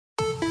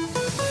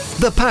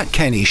The Pat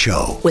Kenny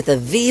Show with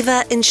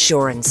Aviva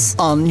Insurance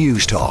on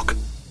News Talk.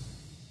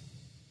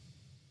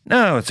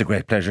 Now it's a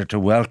great pleasure to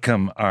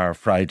welcome our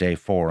Friday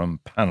Forum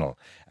panel,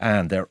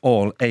 and they're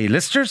all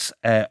A-listers.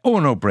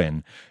 Eoin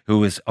O'Brien,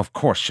 who is of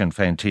course Sinn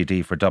Féin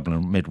TD for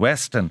Dublin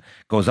Midwest and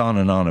goes on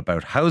and on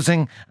about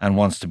housing and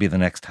wants to be the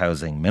next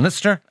housing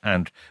minister,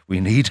 and we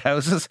need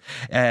houses.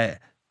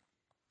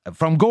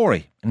 From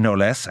Gorey, no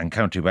less, and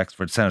County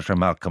Wexford, Senator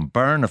Malcolm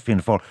Byrne of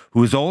Fianna Fáil,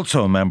 who is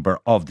also a member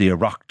of the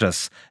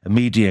Oireachtas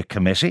Media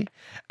Committee,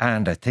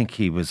 and I think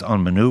he was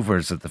on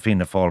manoeuvres at the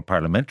Fianna Fáil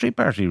Parliamentary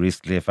Party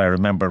recently, if I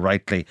remember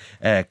rightly,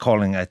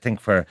 calling, I think,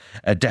 for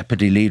a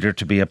deputy leader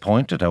to be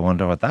appointed. I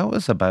wonder what that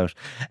was about.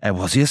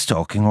 Was he a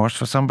stalking horse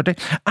for somebody?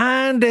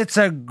 And it's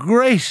a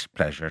great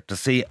pleasure to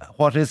see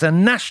what is a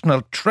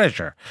national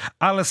treasure,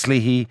 Alice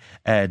Leahy,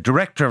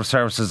 Director of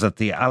Services at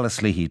the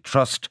Alice Leahy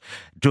Trust,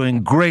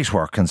 doing great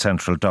work in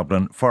central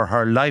Dublin for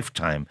her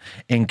lifetime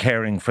in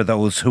caring for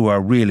those who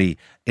are really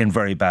in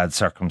very bad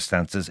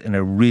circumstances in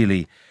a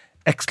really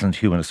excellent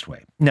humanist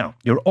way. Now,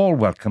 you're all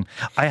welcome.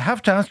 I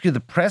have to ask you the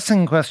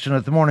pressing question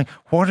of the morning.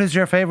 What is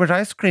your favourite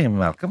ice cream,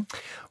 Malcolm?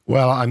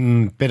 Well,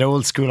 I'm a bit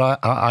old school,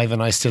 Ivan.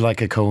 I still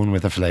like a cone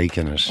with a flake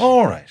in it.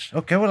 All right.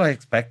 Okay, well, I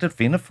expected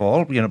Fianna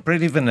Fáil,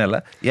 pretty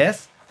vanilla.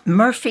 Yes?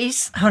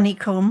 Murphy's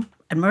Honeycomb,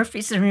 and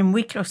Murphy's are in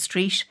Wicklow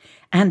Street,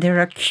 and there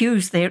are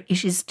queues there.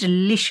 It is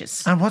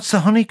delicious. And what's the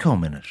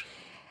honeycomb in it?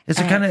 Is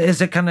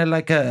it kind of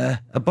like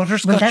a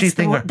butterscotchy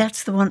thing?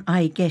 That's the one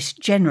I get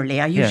generally.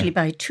 I usually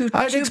buy two.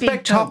 I'd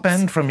expect top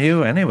end from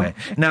you anyway.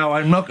 Now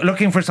I'm not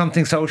looking for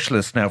something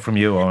socialist now from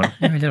you,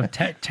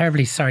 Eoin.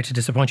 Terribly sorry to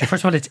disappoint you.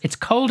 First of all, it's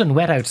cold and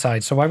wet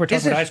outside, so why we're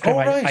talking about ice cream,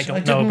 I don't know. I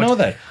didn't know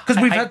that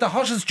because we've had the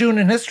hottest June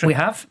in history. We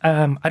have.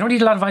 I don't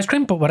eat a lot of ice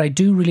cream, but what I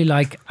do really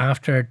like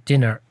after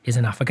dinner is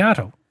an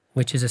affogato,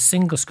 which is a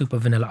single scoop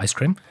of vanilla ice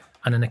cream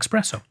and an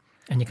espresso.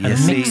 And you kind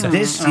of mix it.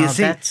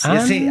 You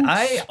see,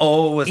 I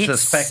always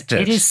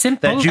suspected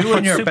that you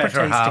and your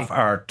better half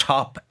are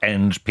top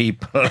end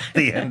people at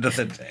the end of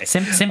the day.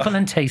 Simple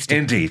and tasty.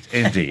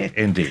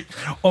 Indeed.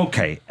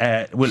 Okay,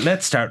 well,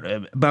 let's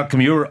start.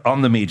 Malcolm, you're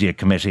on the media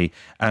committee,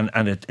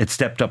 and it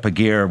stepped up a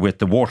gear with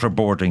the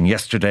waterboarding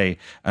yesterday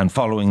and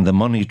following the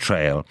money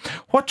trail.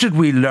 What did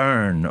we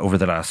learn over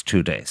the last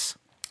 2 days?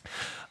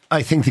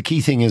 I think the key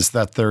thing is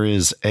that there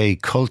is a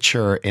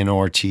culture in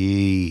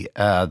RTE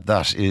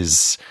that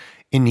is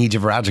in need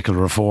of radical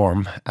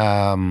reform.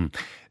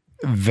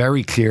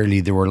 Very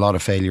clearly, there were a lot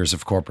of failures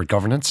of corporate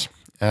governance.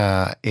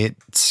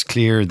 It's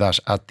clear that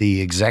at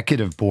the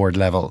executive board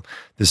level,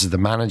 this is the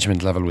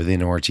management level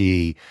within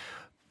RTE,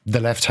 the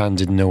left hand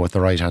didn't know what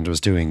the right hand was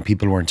doing.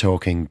 People weren't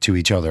talking to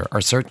each other,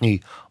 or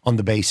certainly on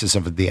the basis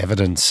of the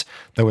evidence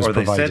that was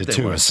provided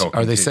to us.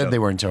 Or they said they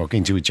weren't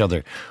talking to each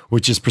other,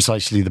 which is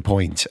precisely the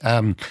point.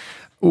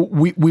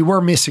 We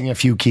were missing a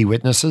few key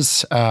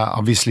witnesses.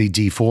 Obviously,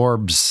 Dee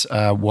Forbes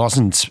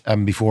wasn't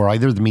before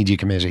either the Media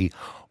Committee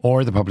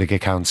or the Public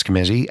Accounts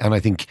Committee, and I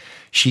think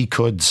she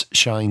could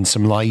shine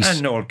some light.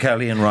 And Noel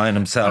Kelly and Ryan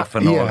himself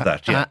and all of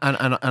that,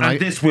 And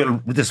this will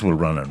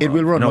run and run. It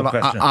will run. No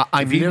question.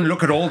 If you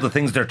look at all the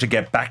things there to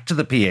get back to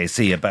the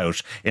PAC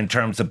about in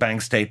terms of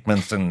bank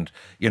statements and,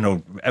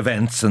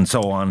 events and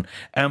so on.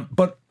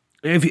 But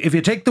if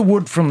you take the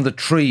wood from the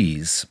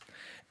trees,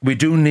 we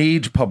do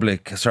need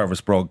public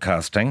service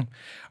broadcasting.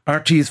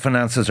 RT's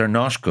finances are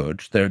not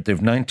good.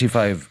 They've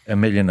 95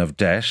 million of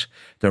debt.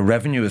 Their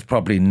revenue is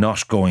probably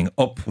not going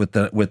up with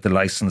the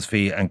licence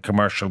fee and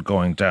commercial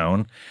going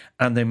down.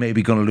 And they may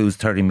be going to lose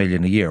 30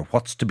 million a year.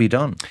 What's to be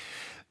done?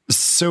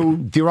 So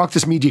the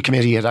Oireachtas Media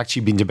Committee had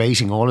actually been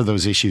debating all of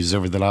those issues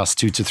over the last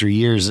 2 to 3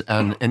 years.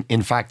 And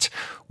in fact,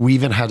 we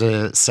even had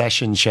a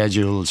session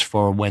scheduled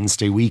for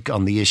Wednesday week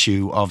on the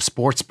issue of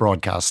sports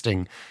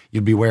broadcasting.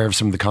 You'll be aware of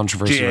some of the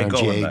controversy around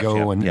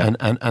GAGO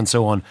and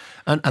so on.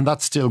 And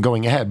that's still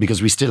going ahead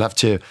because we still have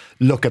to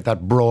look at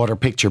that broader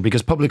picture,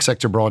 because public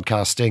sector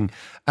broadcasting,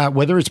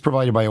 whether it's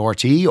provided by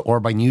RTE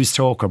or by News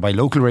Talk or by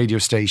local radio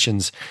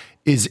stations,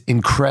 is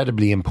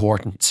incredibly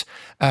important.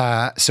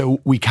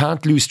 So we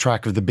can't lose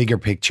track of the bigger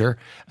picture.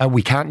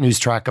 We can't lose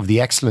track of the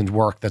excellent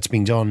work that's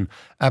being done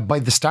by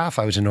the staff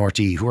out in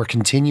RTE, who are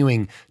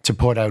continuing to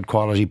put out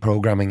quality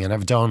programming and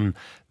have done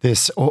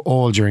this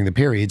all during the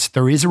periods.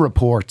 There is a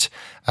report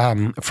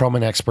from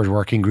an expert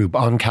working group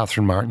on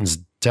Catherine Martin's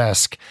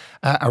desk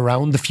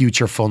around the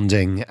future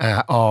funding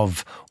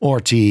of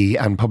RTE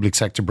and public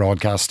sector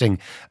broadcasting,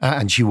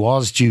 and she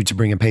was due to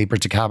bring a paper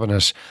to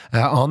Cabinet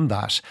on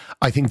that.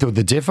 I think, though,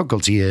 the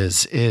difficulty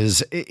is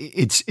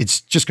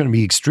it's just going to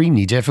be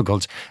extremely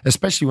difficult,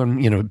 especially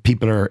when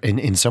people are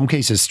in some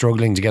cases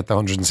struggling to get the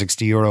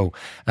 €160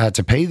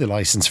 to pay the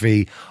licence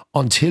fee.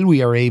 Until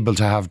we are able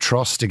to have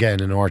trust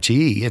again in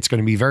RTE, it's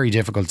going to be very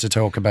difficult to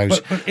talk about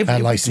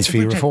licence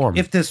fee reform.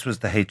 If this was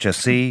the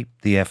HSE,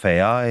 the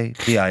FAI,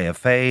 the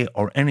IFA,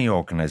 or any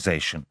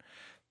organisation,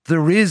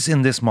 there is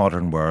in this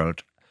modern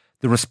world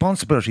the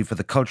responsibility for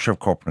the culture of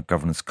corporate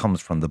governance comes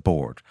from the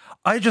board.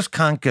 I just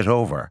can't get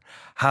over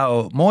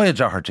how Moya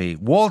Doherty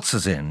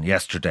waltzes in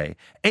yesterday,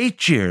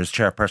 8 years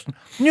chairperson,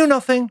 knew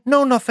nothing,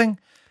 know nothing.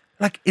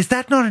 Like, is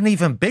that not an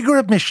even bigger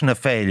admission of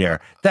failure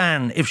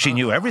than if she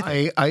knew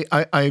everything?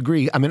 I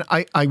agree. I mean,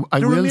 I the will say...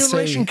 The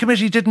Remuneration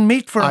Committee didn't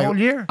meet for a whole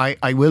year.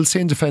 I will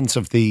say in defence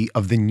of the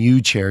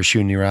new chair,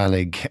 Siún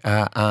Ralig,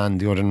 and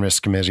the Audit and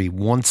Risk Committee,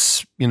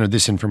 once,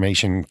 this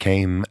information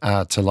came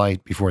to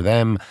light before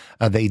them,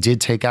 they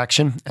did take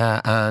action.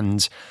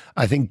 And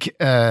I think,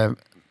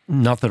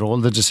 not that all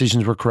the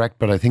decisions were correct,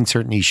 but I think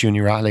certainly Siún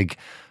Ralig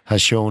has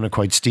shown a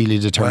quite steely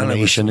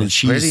determination, it was and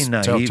she's pretty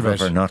naive about of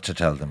her not to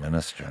tell the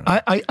minister.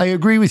 I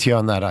agree with you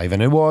on that,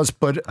 Ivan. It was,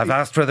 but I've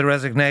asked for the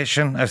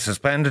resignation. I've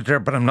suspended her,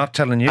 but I'm not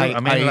telling you. I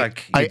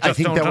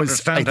think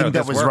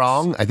that was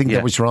wrong. I think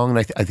that was wrong, and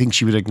I think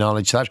she would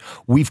acknowledge that.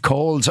 We've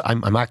called.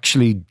 I'm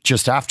actually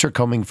just after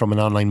coming from an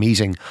online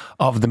meeting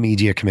of the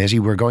media committee.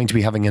 We're going to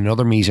be having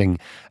another meeting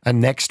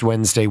next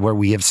Wednesday where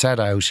we have set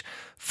out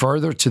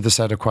further to the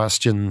set of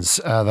questions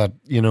that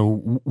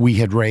we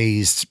had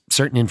raised,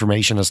 certain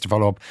information as to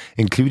follow up,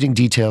 including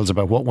details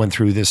about what went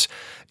through this,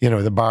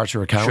 the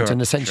barter account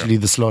and essentially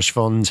the slush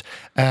fund.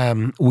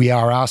 We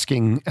are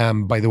asking,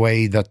 by the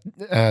way, that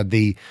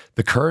the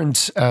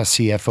current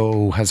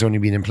CFO has only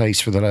been in place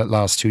for the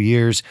last 2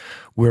 years.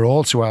 We're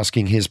also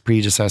asking his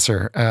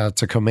predecessor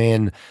to come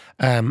in,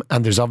 and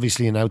there's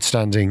obviously an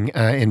outstanding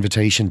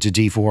invitation to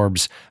Dee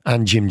Forbes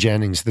and Jim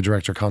Jennings, the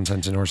Director of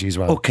Content in RTÉ as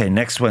well. Okay,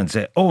 next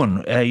Wednesday.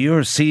 Owen, you're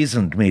a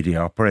seasoned media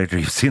operator.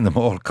 You've seen them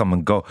all come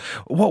and go.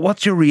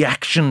 What's your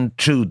reaction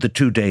to the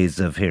 2 days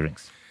of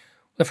hearings?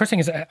 The first thing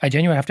is, I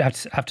genuinely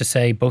have to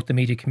say both the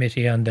Media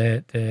Committee and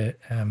the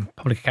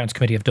Public Accounts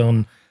Committee have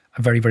done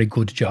a very, very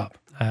good job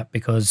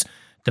because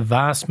the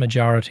vast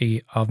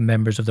majority of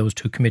members of those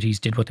two committees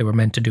did what they were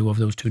meant to do over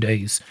those 2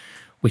 days,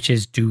 which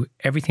is do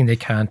everything they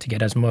can to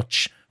get as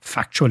much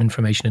factual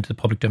information into the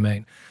public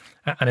domain.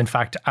 And in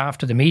fact,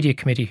 after the Media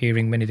Committee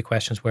hearing, many of the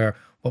questions were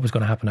what was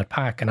going to happen at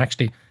PAC. And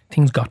actually,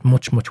 things got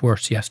much, much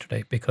worse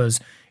yesterday because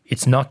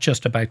it's not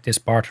just about this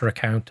barter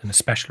account and a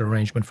special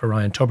arrangement for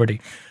Ryan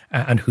Tubridy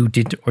and who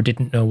did or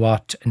didn't know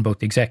what in both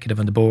the executive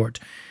and the board.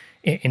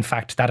 In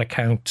fact, that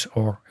account,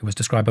 or it was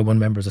described by one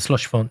member as a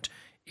slush fund,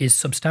 is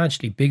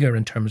substantially bigger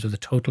in terms of the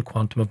total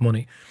quantum of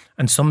money,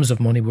 and sums of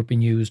money were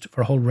being used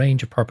for a whole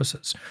range of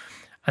purposes.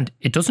 And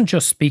it doesn't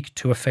just speak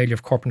to a failure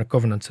of corporate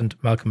governance, and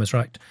Malcolm is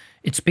right.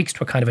 It speaks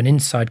to a kind of an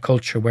inside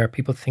culture where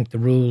people think the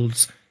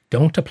rules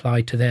don't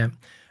apply to them.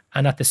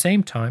 And at the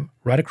same time,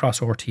 right across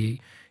RTÉ,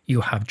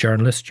 you have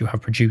journalists, you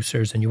have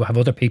producers, and you have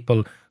other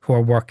people who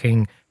are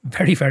working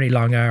very, very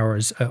long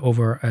hours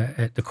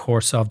over the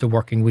course of the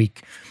working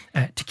week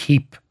to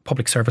keep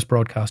public service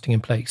broadcasting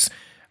in place.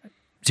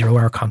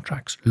 0-hour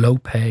contracts, low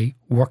pay,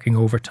 working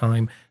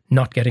overtime,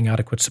 not getting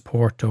adequate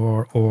support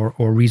or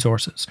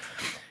resources.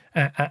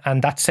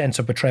 And that sense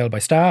of betrayal by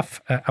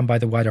staff and by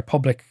the wider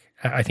public,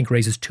 I think,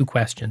 raises two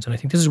questions. And I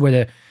think this is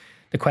where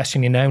the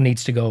questioning now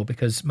needs to go,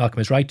 because Malcolm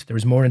is right. There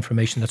is more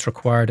information that's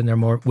required and there are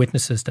more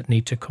witnesses that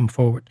need to come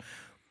forward.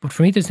 But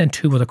for me, there's then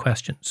two other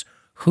questions.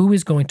 Who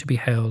is going to be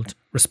held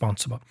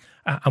responsible?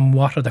 And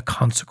what are the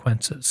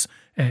consequences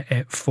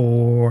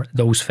for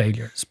those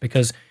failures?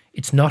 Because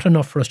it's not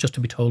enough for us just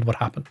to be told what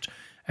happened.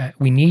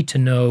 We need to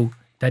know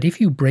that if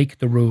you break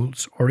the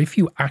rules or if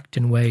you act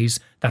in ways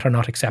that are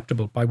not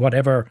acceptable by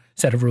whatever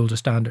set of rules or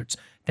standards,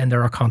 then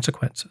there are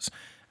consequences.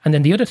 And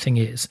then the other thing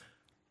is,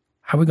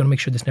 how are we going to make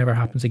sure this never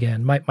happens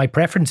again? My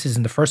preference is,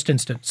 in the first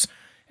instance,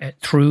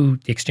 through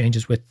the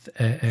exchanges with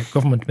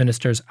government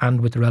ministers and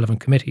with the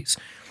relevant committees,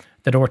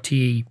 that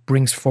RTÉ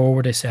brings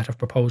forward a set of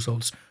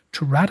proposals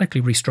to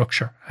radically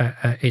restructure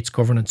its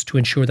governance to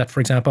ensure that, for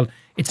example,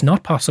 it's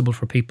not possible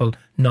for people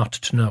not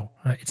to know.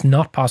 It's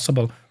not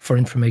possible for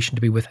information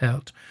to be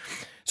withheld.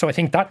 So I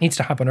think that needs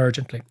to happen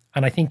urgently.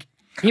 And I think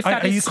if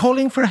that are you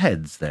calling for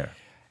heads there?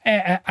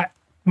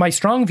 My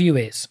strong view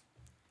is,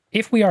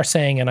 if we are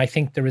saying, and I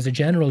think there is a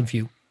general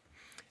view,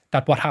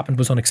 that what happened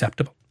was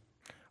unacceptable.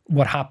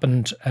 What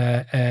happened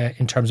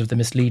in terms of the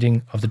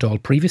misleading of the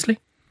Dáil previously,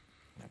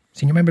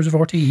 senior members of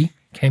RTÉ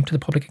came to the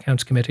Public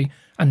Accounts Committee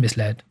and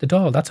misled the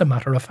Dáil. That's a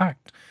matter of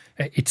fact.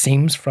 It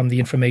seems from the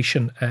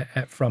information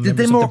from Did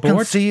members they more of the board,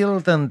 conceal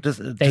than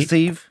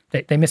deceive?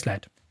 They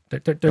misled.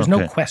 There's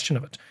no question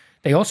of it.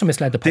 They also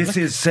misled the public. This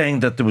is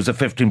saying that there was a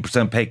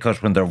 15% pay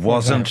cut when there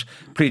wasn't,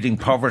 pleading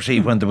poverty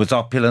when there was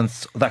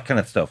opulence, that kind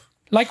of stuff.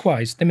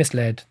 Likewise, they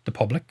misled the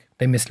public.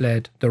 They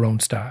misled their own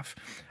staff.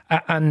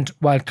 And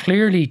while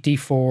clearly Dee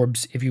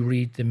Forbes, if you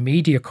read the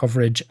media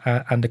coverage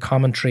and the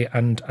commentary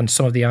and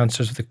some of the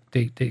answers of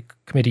the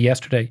committee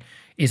yesterday,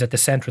 is at the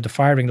centre of the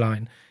firing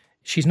line,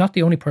 she's not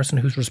the only person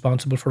who's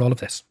responsible for all of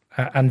this.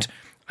 And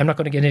I'm not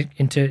going to get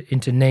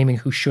into naming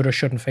who should or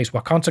shouldn't face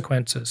what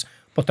consequences,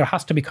 but there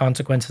has to be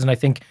consequences. And I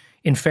think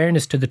in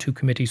fairness to the two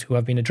committees who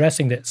have been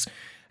addressing this,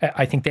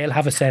 I think they'll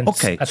have a sense.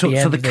 Okay, at so the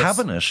end the of this.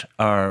 Cabinet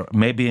are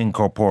maybe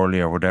incorporeally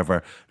or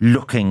whatever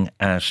looking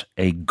at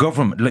a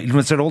government.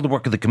 You said all the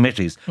work of the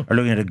committees are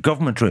looking at a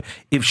government.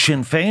 If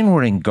Sinn Féin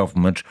were in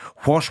government,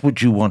 what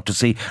would you want to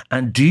see?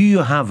 And do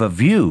you have a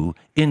view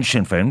in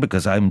Sinn Féin?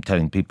 Because I'm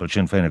telling people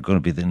Sinn Féin are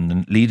going to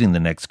be leading the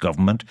next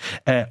government.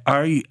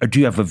 Do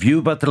you have a view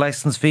about the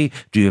licence fee?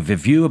 Do you have a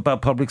view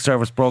about public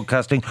service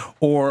broadcasting?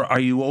 Or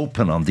are you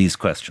open on these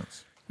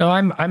questions? No,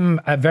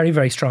 I'm a very,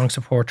 very strong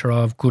supporter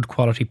of good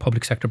quality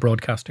public sector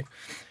broadcasting.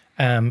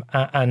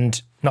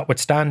 And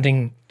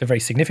notwithstanding the very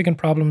significant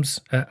problems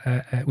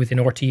within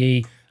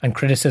RTE and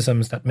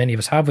criticisms that many of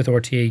us have with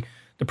RTE,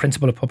 the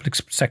principle of public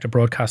sector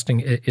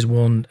broadcasting is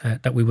one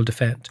that we will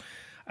defend.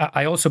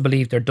 I also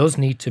believe there does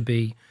need to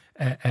be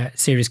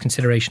serious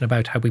consideration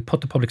about how we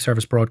put the public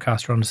service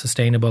broadcaster on a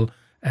sustainable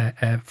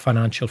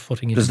financial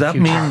footing. Does that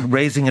mean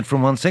raising it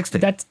from 160?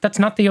 That's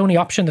not the only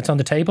option that's on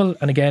the table.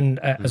 And again,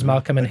 as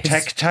Malcolm and his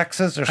tech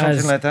taxes or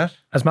something like that.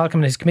 As Malcolm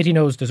and his committee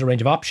knows, there's a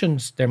range of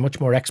options. They're much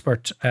more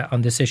expert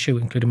on this issue,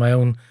 including my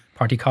own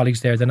party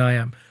colleagues there, than I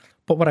am.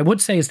 But what I would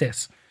say is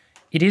this: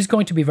 it is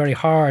going to be very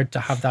hard to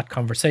have that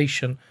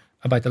conversation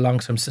about the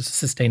long-term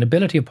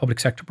sustainability of public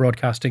sector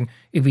broadcasting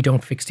if we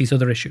don't fix these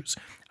other issues.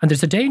 And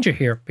there's a danger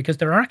here, because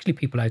there are actually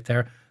people out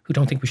there who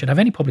don't think we should have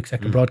any public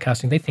sector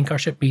broadcasting. They think our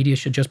media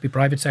should just be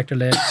private sector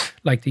led,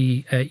 like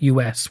the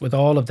US with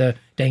all of the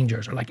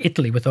dangers, or like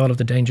Italy with all of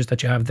the dangers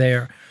that you have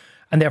there.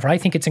 And therefore I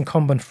think it's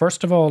incumbent,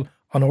 first of all,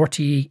 on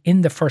RTE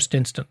in the first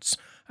instance,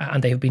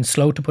 and they have been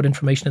slow to put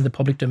information in the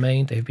public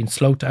domain. They have been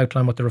slow to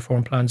outline what the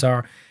reform plans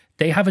are.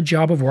 They have a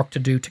job of work to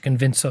do to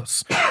convince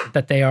us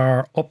that they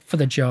are up for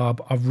the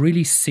job of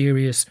really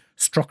serious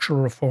structural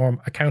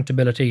reform,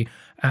 accountability,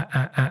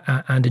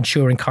 and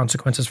ensuring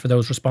consequences for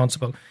those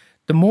responsible.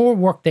 The more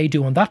work they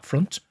do on that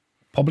front,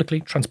 publicly,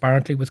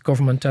 transparently, with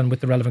government and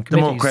with the relevant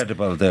committees, the more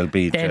credible they'll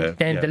be. Then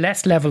the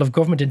less level of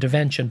government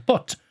intervention.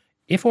 But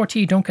if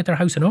RTE don't get their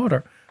house in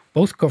order,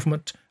 both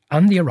government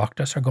and the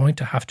Oireachtas are going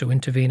to have to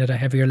intervene at a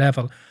heavier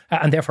level.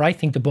 And therefore, I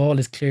think the ball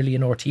is clearly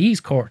in RTE's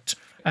court.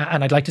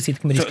 And I'd like to see the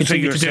committees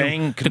continue to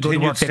do the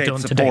good work they've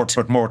done to date.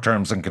 But more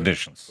terms and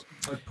conditions.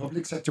 But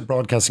public sector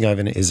broadcasting,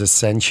 Ivan, is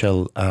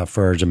essential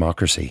for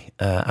democracy.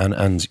 And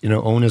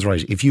Eoin is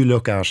right. If you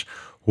look at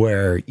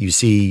where you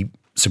see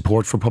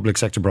support for public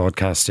sector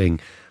broadcasting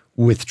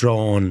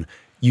withdrawn,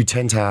 you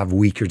tend to have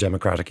weaker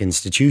democratic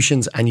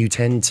institutions, and you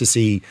tend to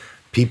see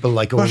people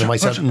like Eoin and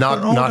myself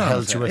not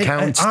held to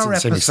account. Our in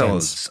some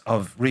episodes sense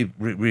of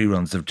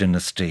reruns of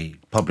Dynasty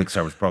public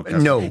service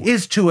broadcasting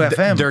is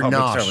 2FM they're public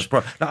not. service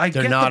broadcasting.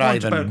 They're not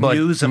either. But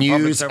news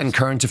and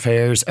current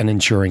affairs and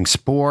ensuring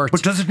sport.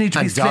 But does it need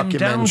to be slimmed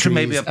down to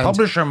maybe a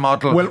publisher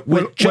model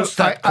with just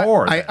that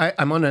core?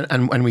 I'm on it,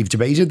 and we've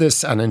debated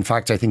this, and in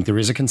fact I think there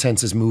is a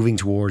consensus moving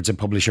towards a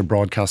publisher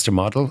broadcaster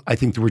model. I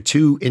think there were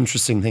two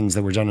interesting things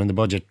that were done in the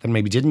budget that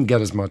maybe didn't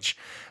get as much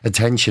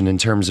attention in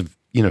terms of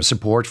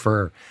support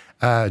for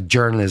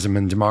journalism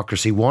and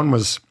democracy. One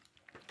was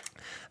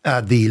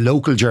the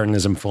Local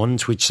Journalism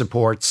Fund, which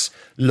supports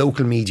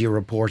local media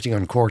reporting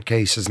on court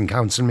cases and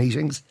council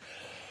meetings.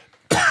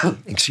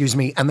 Excuse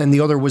me. And then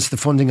the other was the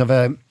funding of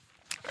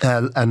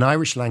an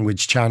Irish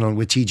language channel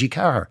with TG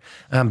Carr,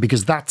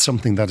 because that's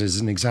something that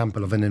is an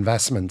example of an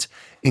investment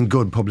in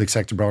good public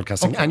sector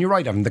broadcasting. Okay. And you're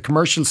right, I mean, the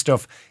commercial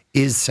stuff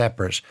is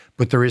separate,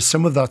 but there is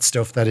some of that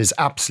stuff that is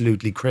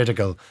absolutely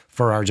critical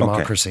for our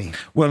democracy. Okay.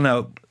 Well,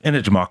 now, in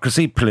a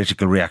democracy,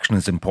 political reaction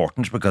is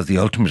important, because the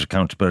ultimate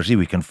accountability,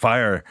 we can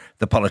fire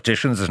the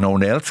politicians as no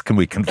one else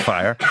we can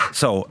fire.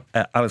 So,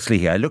 Alice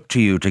Leahy, I look to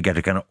you to get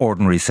a kind of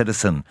ordinary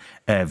citizen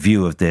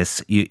view of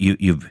this.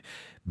 You've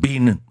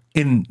been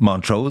in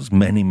Montrose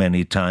many,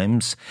 many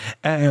times.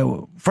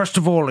 First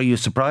of all, are you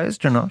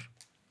surprised or not?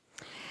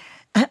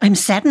 I'm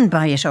saddened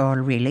by it all,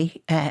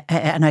 really.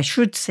 And I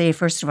should say,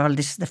 first of all,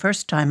 this is the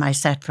first time I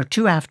sat for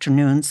 2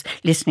 afternoons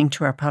listening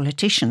to our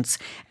politicians.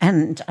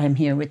 And I'm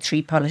here with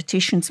 3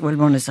 politicians. Well,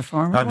 one is a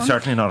former I'm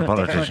certainly not a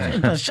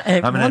politician.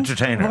 I'm an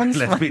entertainer,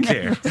 let's be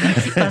clear.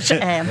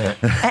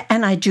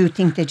 And I do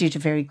think they did a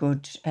very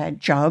good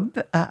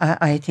job.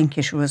 I think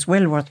it was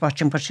well worth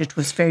watching, but it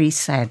was very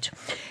sad.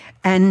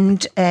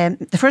 And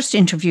the first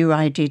interview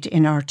I did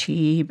in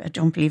RTE,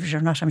 don't believe it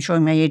or not, I'm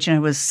showing my age, and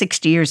it was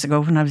 60 years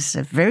ago when I was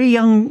a very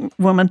young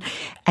woman.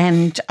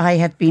 And I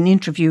have been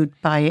interviewed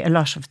by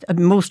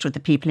most of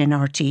the people in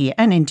RTE,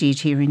 and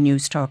indeed here in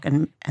News Talk,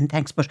 and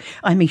thanks. But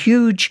I'm a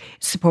huge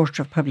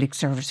supporter of public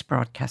service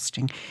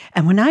broadcasting.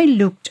 And when I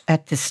looked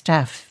at the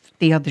staff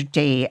the other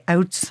day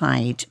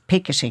outside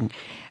picketing,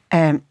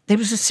 there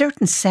was a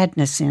certain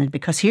sadness in it,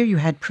 because here you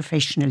had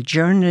professional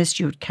journalists,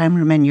 you had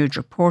cameramen, you had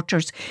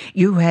reporters,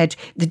 you had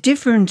the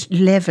different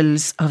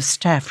levels of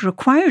staff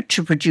required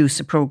to produce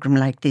a programme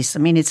like this. I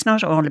mean, it's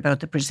not all about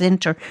the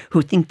presenter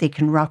who think they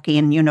can rock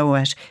in,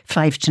 at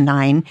 5 to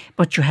 9,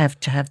 but you have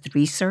to have the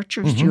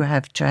researchers, you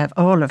have to have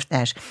all of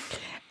that.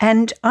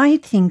 And I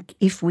think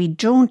if we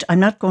don't, I'm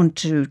not going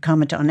to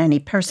comment on any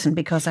person,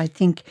 because I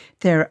think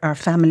there are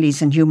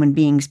families and human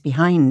beings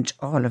behind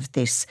all of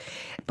this.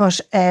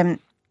 But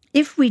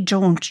if we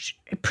don't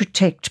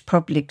protect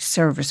public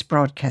service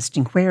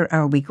broadcasting, where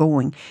are we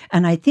going?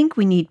 And I think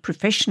we need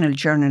professional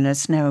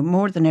journalists now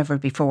more than ever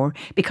before,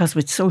 because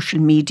with social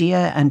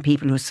media and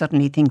people who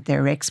suddenly think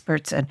they're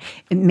experts and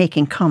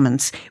making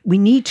comments, we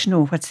need to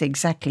know what's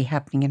exactly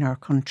happening in our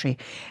country.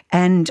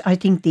 And I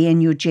think the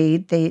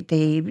NUJ,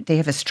 they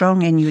have a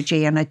strong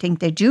NUJ, and I think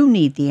they do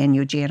need the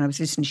NUJ. And I was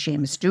listening to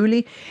Seamus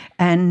Dooley,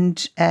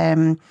 and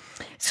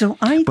so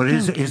I But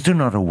think... is there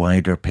not a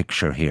wider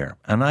picture here?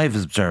 And I've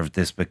observed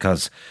this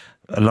because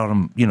a lot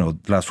of, the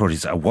last 40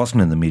 years, I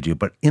wasn't in the media,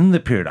 but in the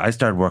period, I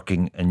started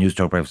working in News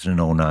Talk Breakfast in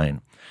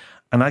 2009.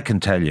 And I can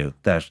tell you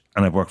that,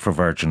 and I've worked for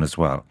Virgin as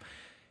well,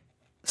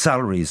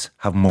 salaries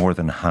have more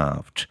than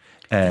halved.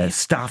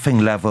 Staffing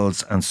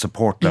levels and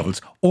support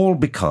levels, all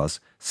because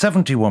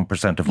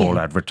 71% of all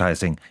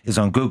advertising is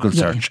on Google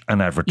search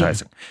and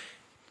advertising.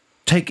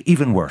 Take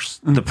even worse,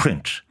 the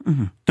print.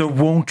 There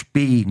won't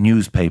be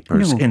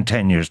newspapers in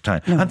 10 years'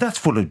 time. And that's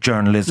full of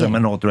journalism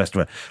and all the rest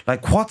of it.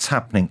 Like, what's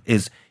happening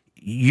is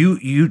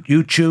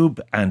YouTube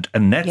and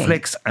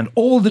Netflix and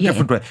all the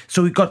different ways.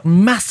 So we've got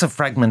massive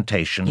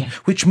fragmentation,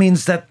 which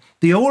means that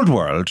the old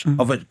world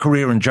of a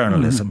career in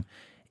journalism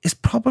is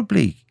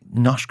probably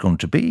not going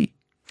to be.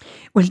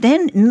 Well,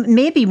 then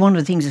maybe one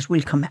of the things that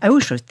will come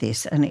out of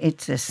this, and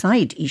it's a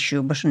side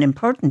issue, but an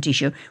important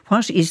issue,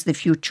 what is the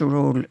future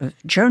role of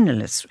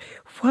journalists?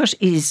 Where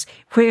is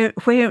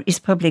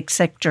public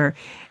sector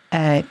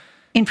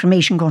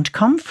information going to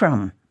come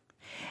from?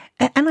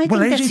 And I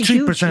think that's a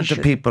huge 83%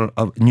 of people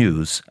of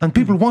news, and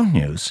people want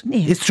news,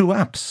 is through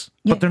apps,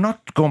 but they're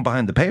not going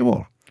behind the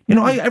paywall.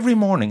 Every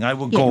morning I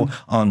would go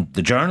on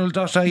the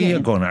journal.ie, I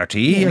go on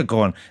RTE, I go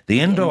on the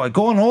Indo, I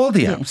go on all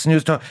the apps,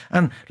 News Talk,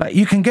 and like,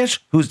 you can get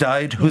who's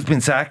died, who's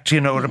been sacked,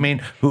 you know what I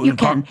mean? You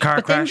can. Car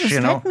but crash,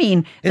 then does that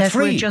mean that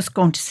we're just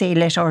going to say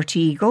let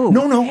RTE go?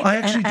 No, I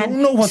actually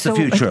don't know what the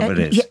future of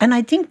it is. And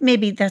I think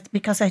maybe that's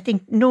because I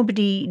think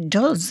nobody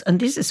does, and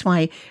this is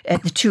why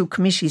the two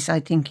committees, I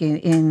think,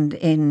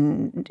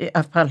 in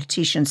of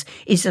politicians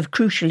is of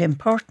crucial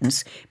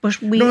importance. But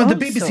the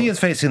BBC is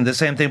facing the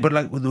same thing, but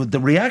like the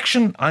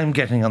reaction I'm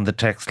getting on the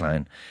text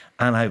line,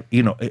 and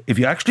if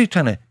you actually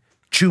trying to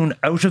tune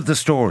out of the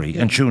story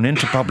and tune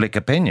into public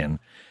opinion,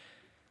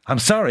 I'm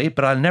sorry,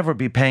 but I'll never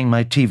be paying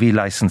my TV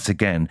licence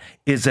again,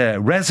 is a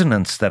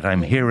resonance that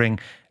I'm hearing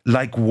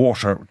like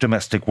water,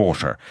 domestic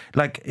water.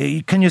 Like,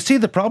 can you see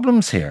the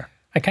problems here?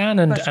 I can,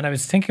 and I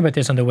was thinking about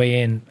this on the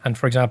way in, and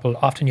for example,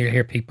 often you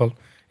hear people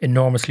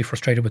enormously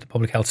frustrated with the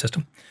public health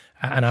system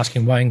and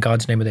asking why in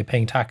God's name are they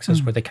paying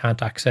taxes where they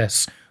can't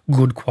access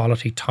good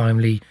quality,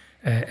 timely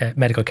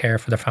medical care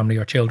for their family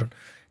or children.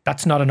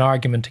 That's not an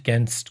argument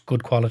against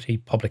good quality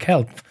public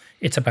health.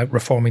 It's about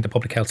reforming the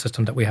public health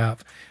system that we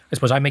have. I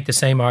suppose I make the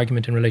same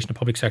argument in relation to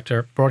public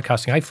sector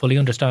broadcasting. I fully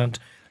understand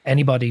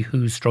anybody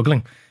who's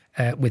struggling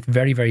with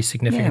very, very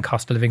significant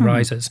cost of living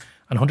rises,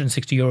 and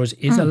 €160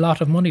 is a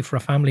lot of money for a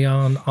family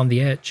on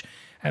the edge.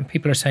 And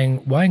people are saying,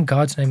 why in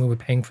God's name are we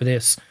paying for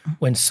this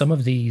when some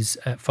of these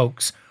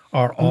folks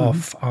are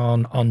off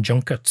on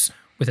junkets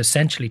with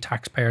essentially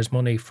taxpayers'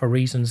 money for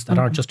reasons that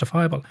aren't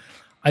justifiable?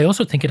 I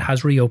also think it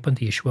has reopened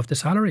the issue of the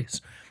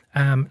salaries.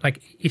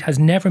 It has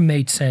never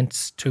made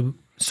sense to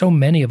so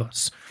many of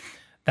us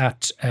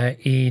that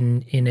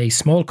in a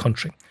small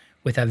country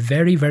with a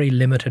very, very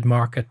limited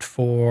market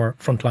for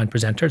frontline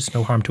presenters,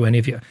 no harm to any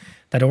of you,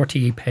 that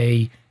RTE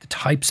pay the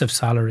types of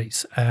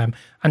salaries.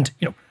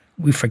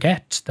 We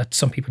forget that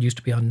some people used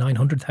to be on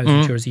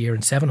 €900,000 a year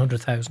and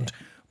 700,000,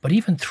 but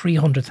even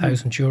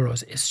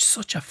 €300,000 is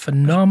such a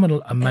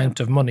phenomenal amount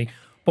of money.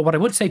 But what I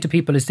would say to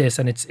people is this,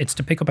 and it's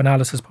to pick up on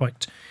Alice's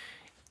point.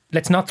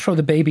 Let's not throw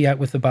the baby out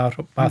with the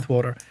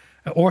bathwater.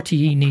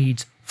 RTE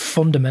needs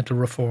fundamental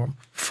reform,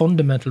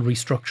 fundamental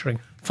restructuring,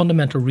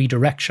 fundamental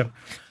redirection.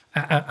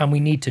 And we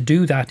need to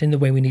do that in the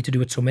way we need to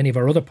do it so many of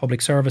our other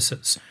public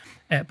services.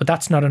 But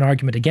that's not an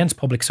argument against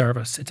public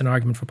service. It's an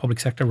argument for public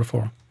sector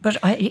reform. But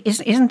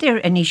isn't there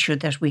an issue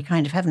that we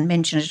kind of haven't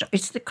mentioned?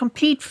 It's the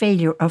complete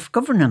failure of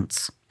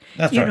governance.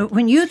 That's right.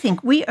 When you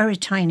think we are a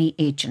tiny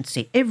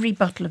agency, every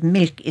bottle of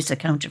milk is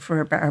accounted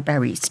for our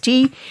Barry's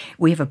tea.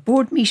 We have a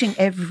board meeting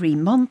every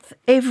month.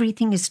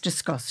 Everything is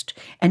discussed.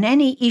 And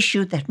any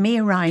issue that may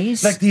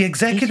arise... Like the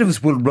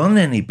executives will run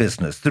any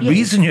business. The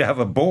reason you have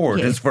a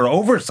board is for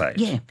oversight.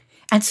 Yeah.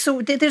 And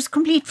so there's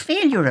complete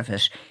failure of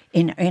it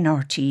in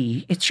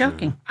RTE. It's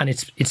shocking. And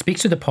it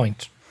speaks to the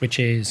point, which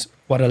is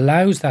what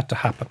allows that to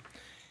happen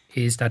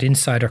is that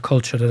insider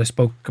culture that I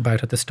spoke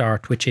about at the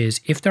start, which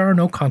is if there are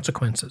no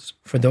consequences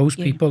for those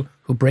people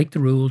who break the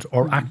rules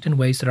or act in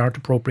ways that aren't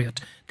appropriate,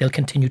 they'll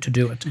continue to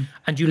do it.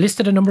 And you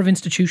listed a number of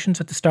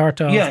institutions at the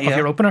start of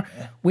your opener.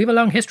 We have a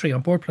long history.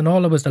 On Board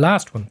Planola was the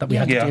last one that we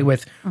had to deal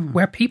with,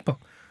 where people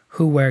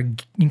who were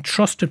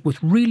entrusted with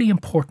really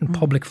important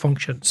public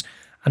functions,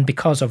 and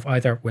because of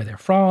either where they're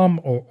from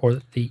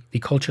or the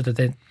culture that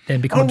they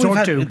then become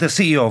absorbed to. The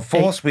CEO of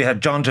Force, we had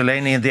John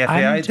Delaney in the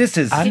FAI.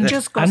 It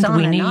just goes on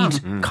we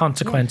need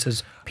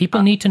consequences.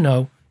 People need to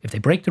know if they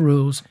break the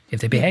rules, if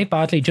they behave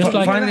badly, just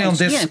like finally on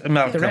this,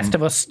 Malcolm, the rest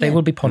of us, they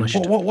will be punished.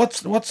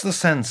 What's the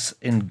sense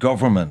in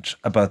government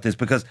about this?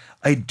 Because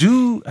I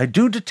do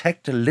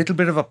detect a little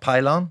bit of a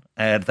pile-on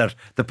that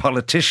the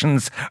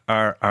politicians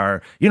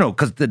are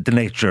because the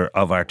nature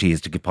of RT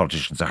is to give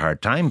politicians a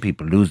hard time.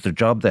 People lose their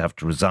job, they have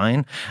to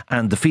resign,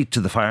 and the feet to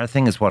the fire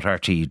thing is what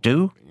RT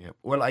do. Yeah.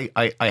 Well, I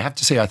have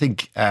to say, I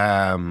think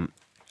in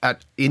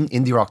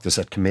the Oireachtas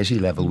at committee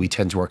level, we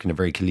tend to work in a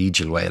very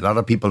collegial way. A lot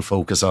of people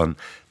focus on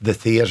the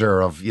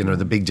theatre of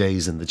the big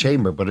days in the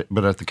chamber,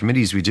 but at the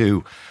committees we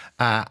do,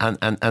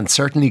 and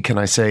certainly can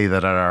I say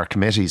that at our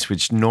committees,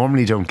 which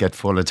normally don't get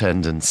full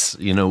attendance,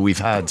 we've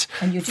had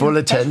full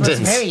attendance.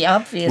 That's very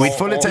obvious. With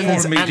full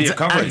attendance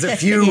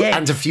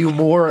and a few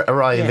more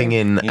arriving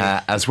in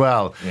as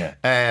well. Yeah.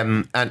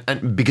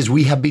 And because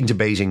we have been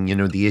debating,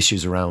 the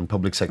issues around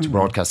public sector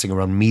broadcasting,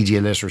 around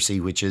media literacy,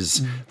 which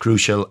is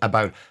crucial,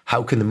 about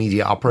how can the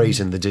media operate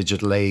in the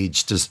digital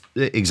age, to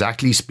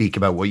exactly speak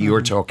about what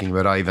you're talking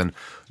about, Ivan,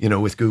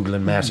 with Google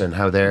and Meta and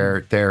how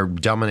they're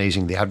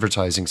dominating the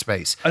advertising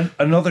space.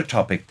 Another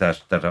topic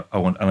that I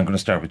want, and I'm going to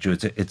start with you,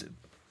 it's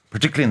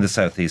particularly in the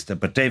southeast,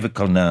 but David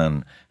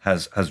Cullinane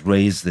has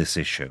raised this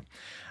issue,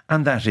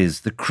 and that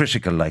is the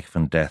critical life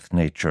and death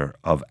nature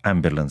of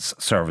ambulance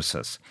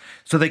services.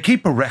 So they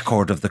keep a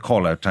record of the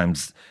call-out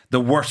times.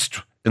 The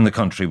worst in the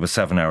country was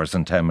 7 hours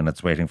and 10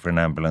 minutes waiting for an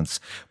ambulance.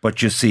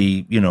 But you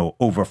see,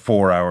 over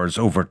 4 hours,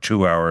 over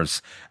 2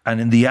 hours.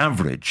 And in the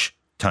average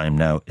time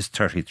now is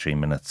 33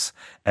 minutes,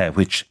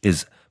 which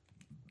is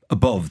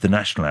above the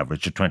national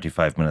average of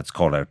 25 minutes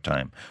call-out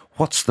time.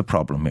 What's the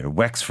problem here?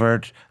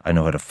 Wexford, I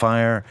know, had a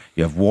fire.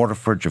 You have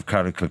Waterford, you have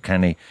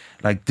Carrick-Kilkenny.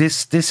 Like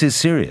this is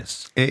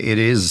serious. It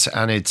is,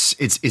 and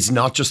it's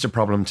not just a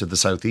problem to the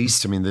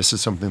southeast. I mean, this is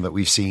something that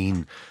we've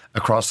seen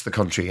across the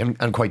country,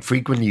 and quite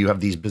frequently you have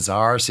these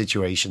bizarre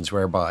situations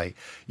whereby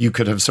you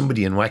could have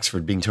somebody in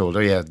Wexford being told, oh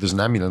yeah, there's an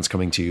ambulance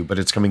coming to you, but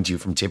it's coming to you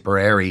from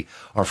Tipperary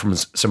or from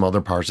some other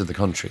part of the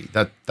country.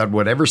 That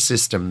whatever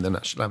system the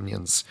National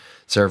Ambulance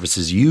Service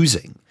is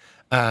using,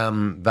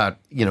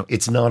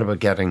 it's not about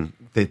getting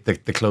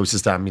the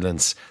closest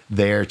ambulance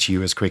there to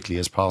you as quickly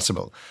as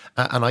possible.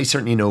 And I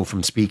certainly know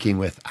from speaking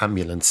with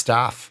ambulance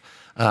staff,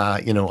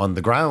 on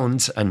the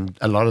ground, and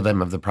a lot of them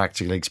have the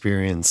practical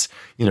experience,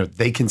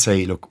 they can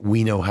say, look,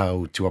 we know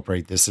how to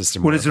operate this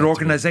system. Well, is it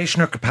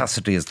organisation or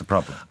capacity is the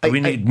problem? Do we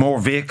need more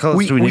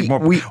vehicles? Do we need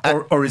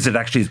more? Or is it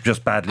actually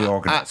just badly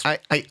organised? I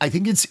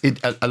think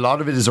a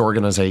lot of it is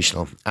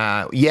organisational.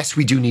 Yes,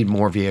 we do need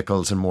more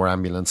vehicles and more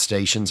ambulance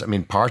stations. I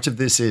mean, part of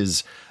this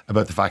is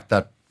about the fact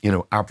that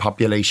our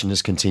population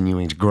is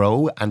continuing to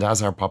grow, and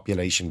as our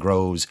population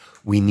grows,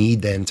 we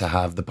need then to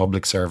have the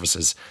public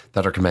services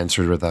that are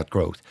commensurate with that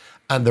growth.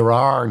 And there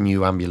are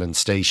new ambulance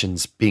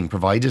stations being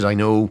provided. I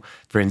know,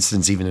 for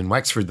instance, even in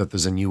Wexford, that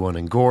there's a new one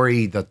in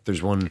Gorey, that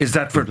there's one... Is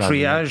that for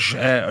triage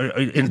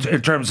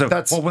in terms of...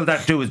 What will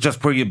that do? Is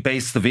just where you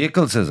base the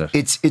vehicles, is it?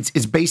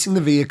 It's basing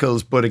the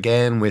vehicles, but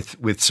again,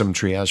 with some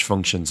triage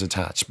functions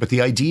attached. But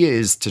the idea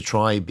is to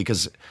try,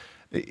 because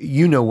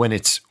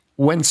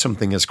when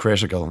something is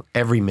critical,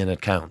 every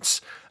minute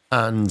counts.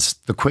 And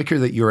the quicker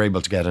that you're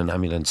able to get an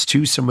ambulance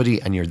to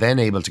somebody, and you're then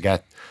able to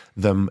get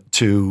them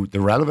to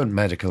the relevant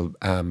medical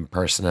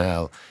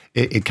personnel,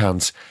 it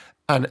counts.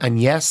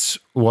 And yes,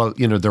 well,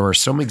 there are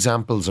some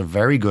examples of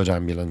very good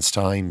ambulance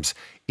times.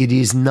 It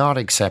is not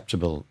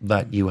acceptable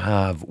that you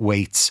have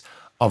waits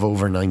of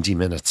over 90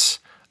 minutes,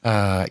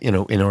 in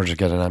order to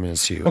get an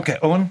ambulance to you. Okay,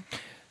 Eoin?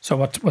 So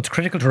what's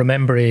critical to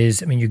remember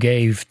is, you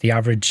gave the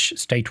average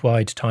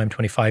statewide time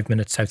 25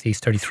 minutes,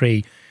 southeast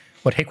 33.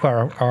 What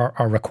HICWA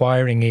are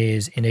requiring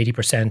is, in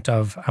 80%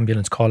 of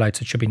ambulance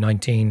call-outs, it should be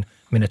 19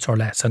 minutes or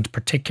less, and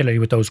particularly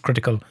with those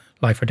critical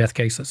life or death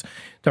cases.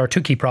 There are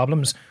two key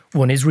problems.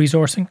 One is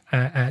resourcing.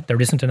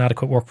 There isn't an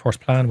adequate workforce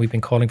plan. We've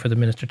been calling for the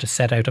Minister to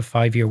set out a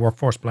 5-year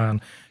workforce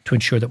plan to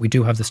ensure that we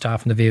do have the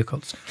staff and the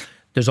vehicles.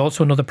 There's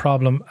also another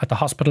problem at the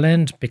hospital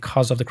end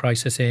because of the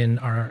crisis in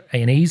our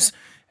A&Es.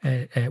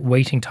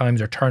 Waiting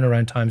times, or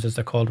turnaround times as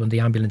they're called, when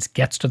the ambulance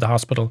gets to the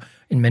hospital,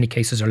 in many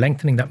cases are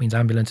lengthening. That means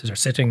ambulances are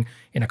sitting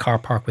in a car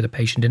park with a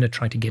patient in it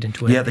trying to get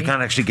into it. Yeah, they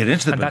can't actually get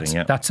into the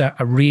building. That's a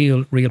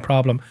real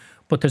problem.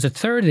 But there's a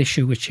third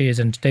issue, which is,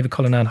 and David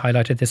Cullinane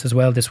highlighted this as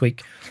well this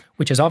week,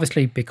 which is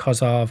obviously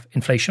because of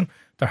inflation.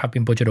 There have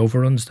been budget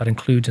overruns. That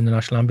includes in the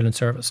National Ambulance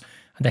Service.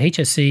 And the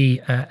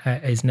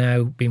HSE is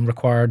now being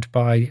required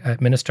by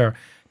Minister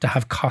to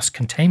have cost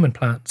containment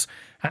plans.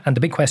 And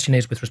the big question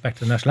is, with respect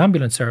to the National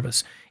Ambulance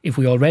Service, if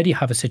we already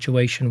have a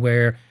situation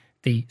where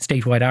the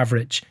statewide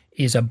average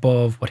is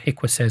above what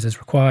HICWA says is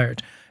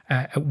required,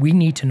 we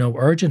need to know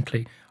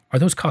urgently, are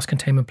those cost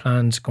containment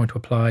plans going to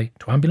apply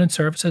to ambulance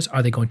services?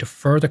 Are they going to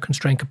further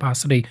constrain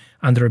capacity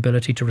and their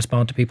ability to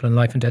respond to people in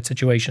life and death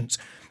situations?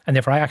 And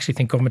therefore, I actually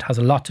think government has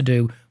a lot to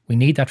do. We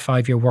need that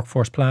 5-year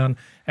workforce plan.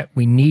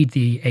 We need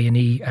the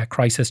A&E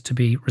crisis to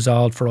be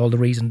resolved for all the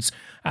reasons.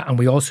 And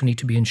we also need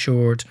to be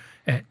ensured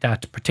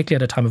that,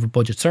 particularly at a time of a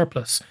budget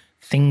surplus,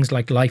 things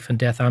like life and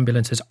death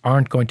ambulances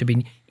aren't going to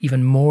be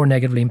even more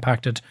negatively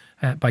impacted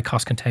by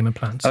cost containment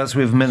plans. Alice,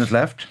 we have a minute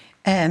left.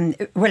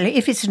 Well,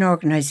 if it's an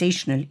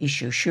organisational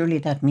issue, surely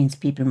that means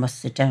people must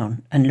sit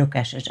down and look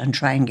at it and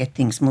try and get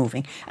things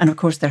moving. And of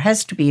course, there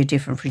has to be a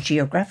difference for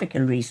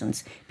geographical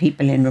reasons,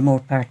 people in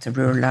remote parts of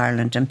rural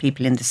Ireland and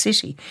people in the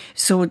city.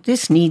 So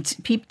this needs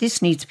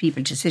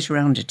people to sit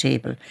around a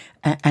table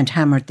and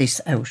hammer this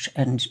out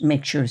and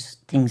make sure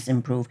things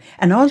improve.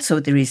 And also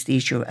there is the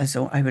issue, as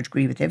I would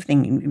agree with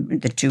everything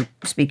the two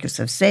speakers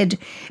have said,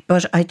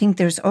 but I think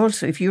there's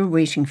also, if you're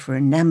waiting for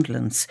an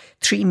ambulance,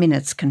 3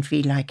 minutes can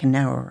feel like an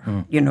hour.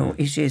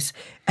 It is,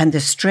 and the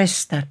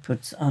stress that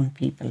puts on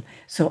people.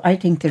 So I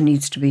think there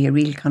needs to be a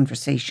real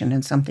conversation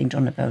and something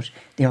done about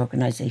the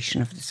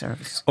organisation of the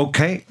service.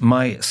 Okay,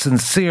 my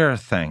sincere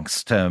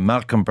thanks to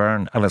Malcolm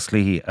Byrne, Alice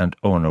Leahy and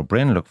Eoin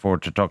O'Brien. Look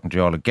forward to talking to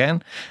you all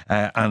again.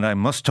 And I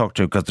must talk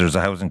to you, because there's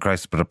a housing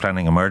crisis but a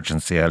planning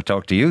emergency. I'll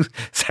talk to you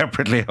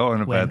separately,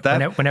 Eoin, about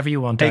that. Whenever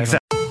you want.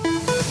 Exactly.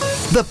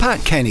 The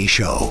Pat Kenny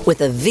Show with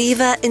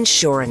Aviva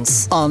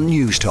Insurance on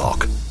News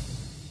Talk.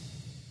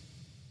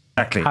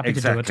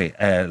 Exactly.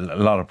 A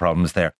lot of problems there.